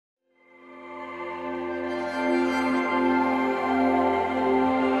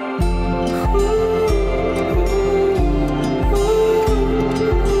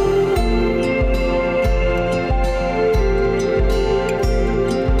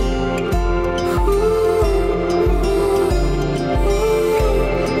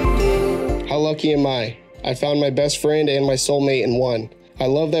Becky and Mai. I found my best friend and my soulmate in one. I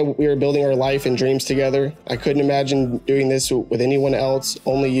love that we are building our life and dreams together. I couldn't imagine doing this with anyone else,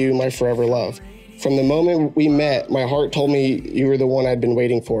 only you, my forever love. From the moment we met, my heart told me you were the one I'd been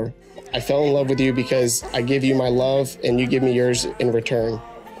waiting for. I fell in love with you because I give you my love and you give me yours in return.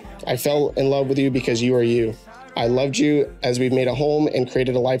 I fell in love with you because you are you. I loved you as we've made a home and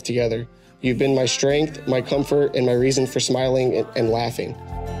created a life together. You've been my strength, my comfort, and my reason for smiling and laughing.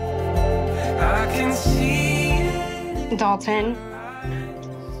 Dalton,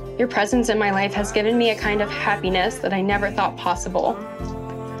 your presence in my life has given me a kind of happiness that I never thought possible.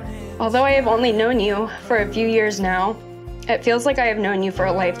 Although I have only known you for a few years now, it feels like I have known you for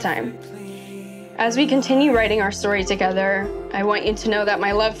a lifetime. As we continue writing our story together, I want you to know that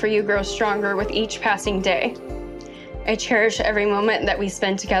my love for you grows stronger with each passing day. I cherish every moment that we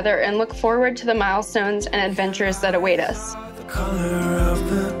spend together and look forward to the milestones and adventures that await us. The color of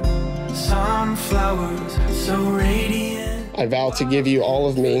the sunflowers, so radiant. I vow to give you all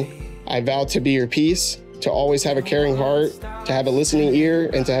of me. I vow to be your peace, to always have a caring heart, to have a listening ear,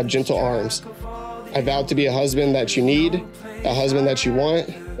 and to have gentle arms. I vow to be a husband that you need, a husband that you want,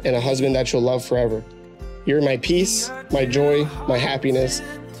 and a husband that you'll love forever. You're my peace, my joy, my happiness.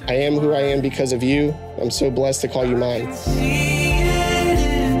 I am who I am because of you. I'm so blessed to call you mine.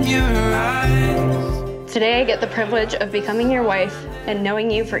 Today I get the privilege of becoming your wife and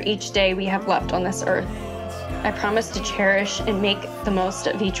knowing you for each day we have left on this earth. I promise to cherish and make the most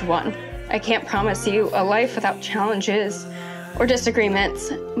of each one. I can't promise you a life without challenges or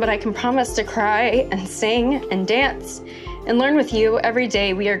disagreements, but I can promise to cry and sing and dance and learn with you every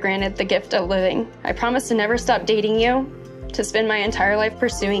day we are granted the gift of living. I promise to never stop dating you, to spend my entire life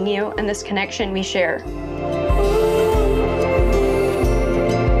pursuing you and this connection we share.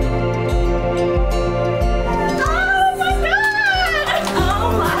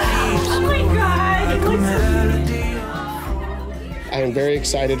 I am very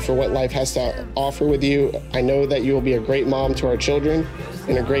excited for what life has to offer with you. I know that you will be a great mom to our children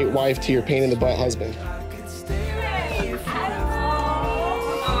and a great wife to your pain-in-the-butt husband.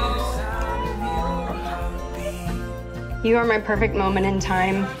 You are my perfect moment in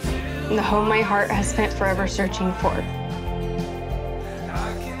time, and the home my heart has spent forever searching for.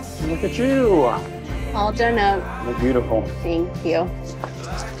 Look at you. All done up. Look beautiful. Thank you.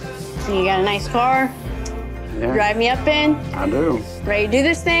 So you got a nice car? Yeah. Drive me up in? I do. Ready to do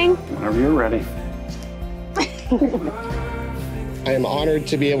this thing? Whenever you're ready. I am honored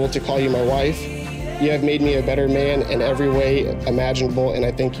to be able to call you my wife. You have made me a better man in every way imaginable, and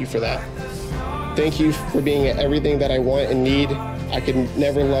I thank you for that. Thank you for being everything that I want and need. I could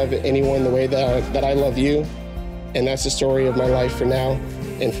never love anyone the way that I love you, and that's the story of my life for now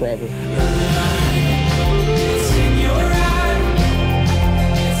and forever.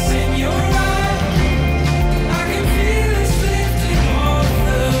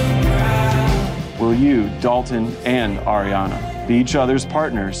 Will you, Dalton and Arianna, be each other's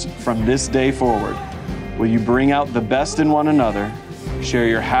partners from this day forward? Will you bring out the best in one another, share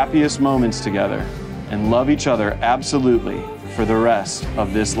your happiest moments together, and love each other absolutely for the rest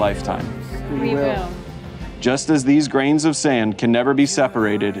of this lifetime? We will. Just as these grains of sand can never be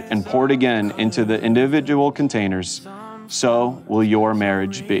separated and poured again into the individual containers, so will your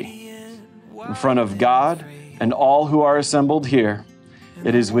marriage be. In front of God and all who are assembled here,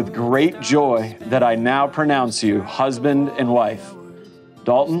 it is with great joy that I now pronounce you husband and wife.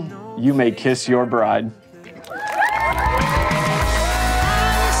 Dalton, you may kiss your bride.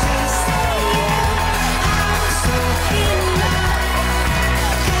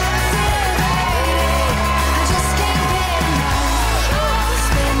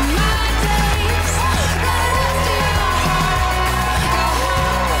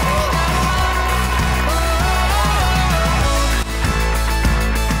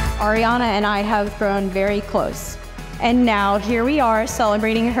 Arianna and I have grown very close. And now here we are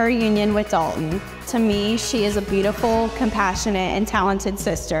celebrating her union with Dalton. To me, she is a beautiful, compassionate, and talented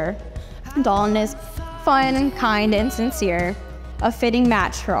sister. Dalton is fun, kind, and sincere, a fitting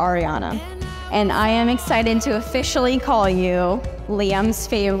match for Arianna. And I am excited to officially call you Liam's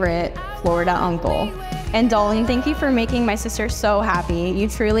favorite Florida uncle. And Dalton, thank you for making my sister so happy. You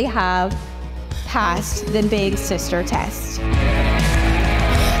truly have passed the big sister test.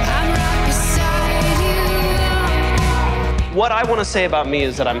 What I want to say about me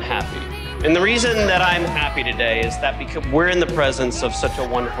is that I'm happy. And the reason that I'm happy today is that because we're in the presence of such a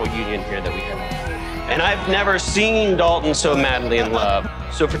wonderful union here that we have. And I've never seen Dalton so madly in love.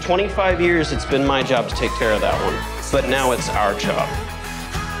 So for 25 years, it's been my job to take care of that one. But now it's our job.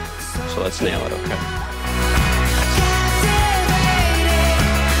 So let's nail it, okay?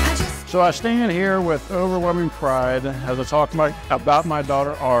 So I stand here with overwhelming pride as I talk about my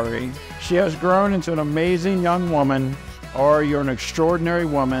daughter, Ari. She has grown into an amazing young woman. Ari, you're an extraordinary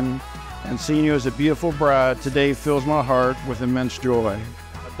woman, and seeing you as a beautiful bride today fills my heart with immense joy.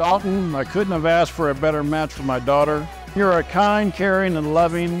 Dalton, I couldn't have asked for a better match for my daughter. You're a kind, caring, and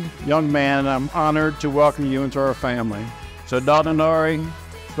loving young man, and I'm honored to welcome you into our family. So Dalton and Ari,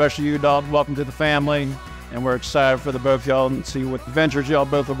 especially you, Dalton, welcome to the family. And we're excited for the both of y'all and see what adventures y'all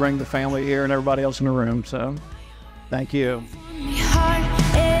both will bring the family here and everybody else in the room. So, thank you.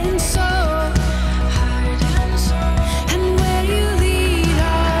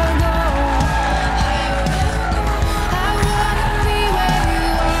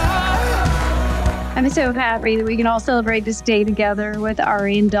 I'm so happy that we can all celebrate this day together with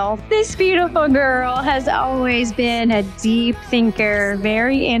Ari and Dalton. This beautiful girl has always been a deep thinker,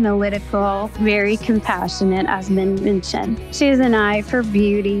 very analytical, very compassionate, as been mentioned. She has an eye for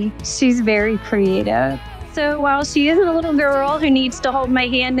beauty. She's very creative. So while she isn't a little girl who needs to hold my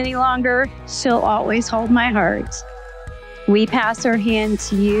hand any longer, she'll always hold my heart. We pass our hand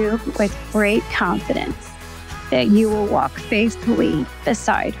to you with great confidence that you will walk faithfully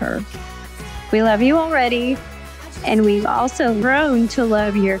beside her. We love you already, and we've also grown to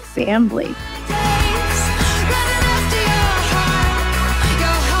love your family.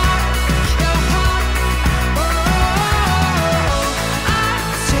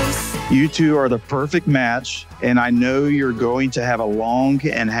 You two are the perfect match, and I know you're going to have a long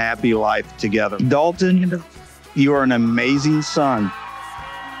and happy life together. Dalton, you are an amazing son,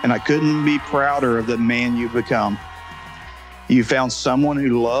 and I couldn't be prouder of the man you've become. You found someone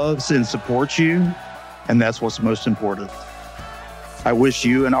who loves and supports you, and that's what's most important. I wish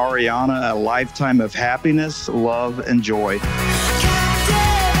you and Arianna a lifetime of happiness, love, and joy.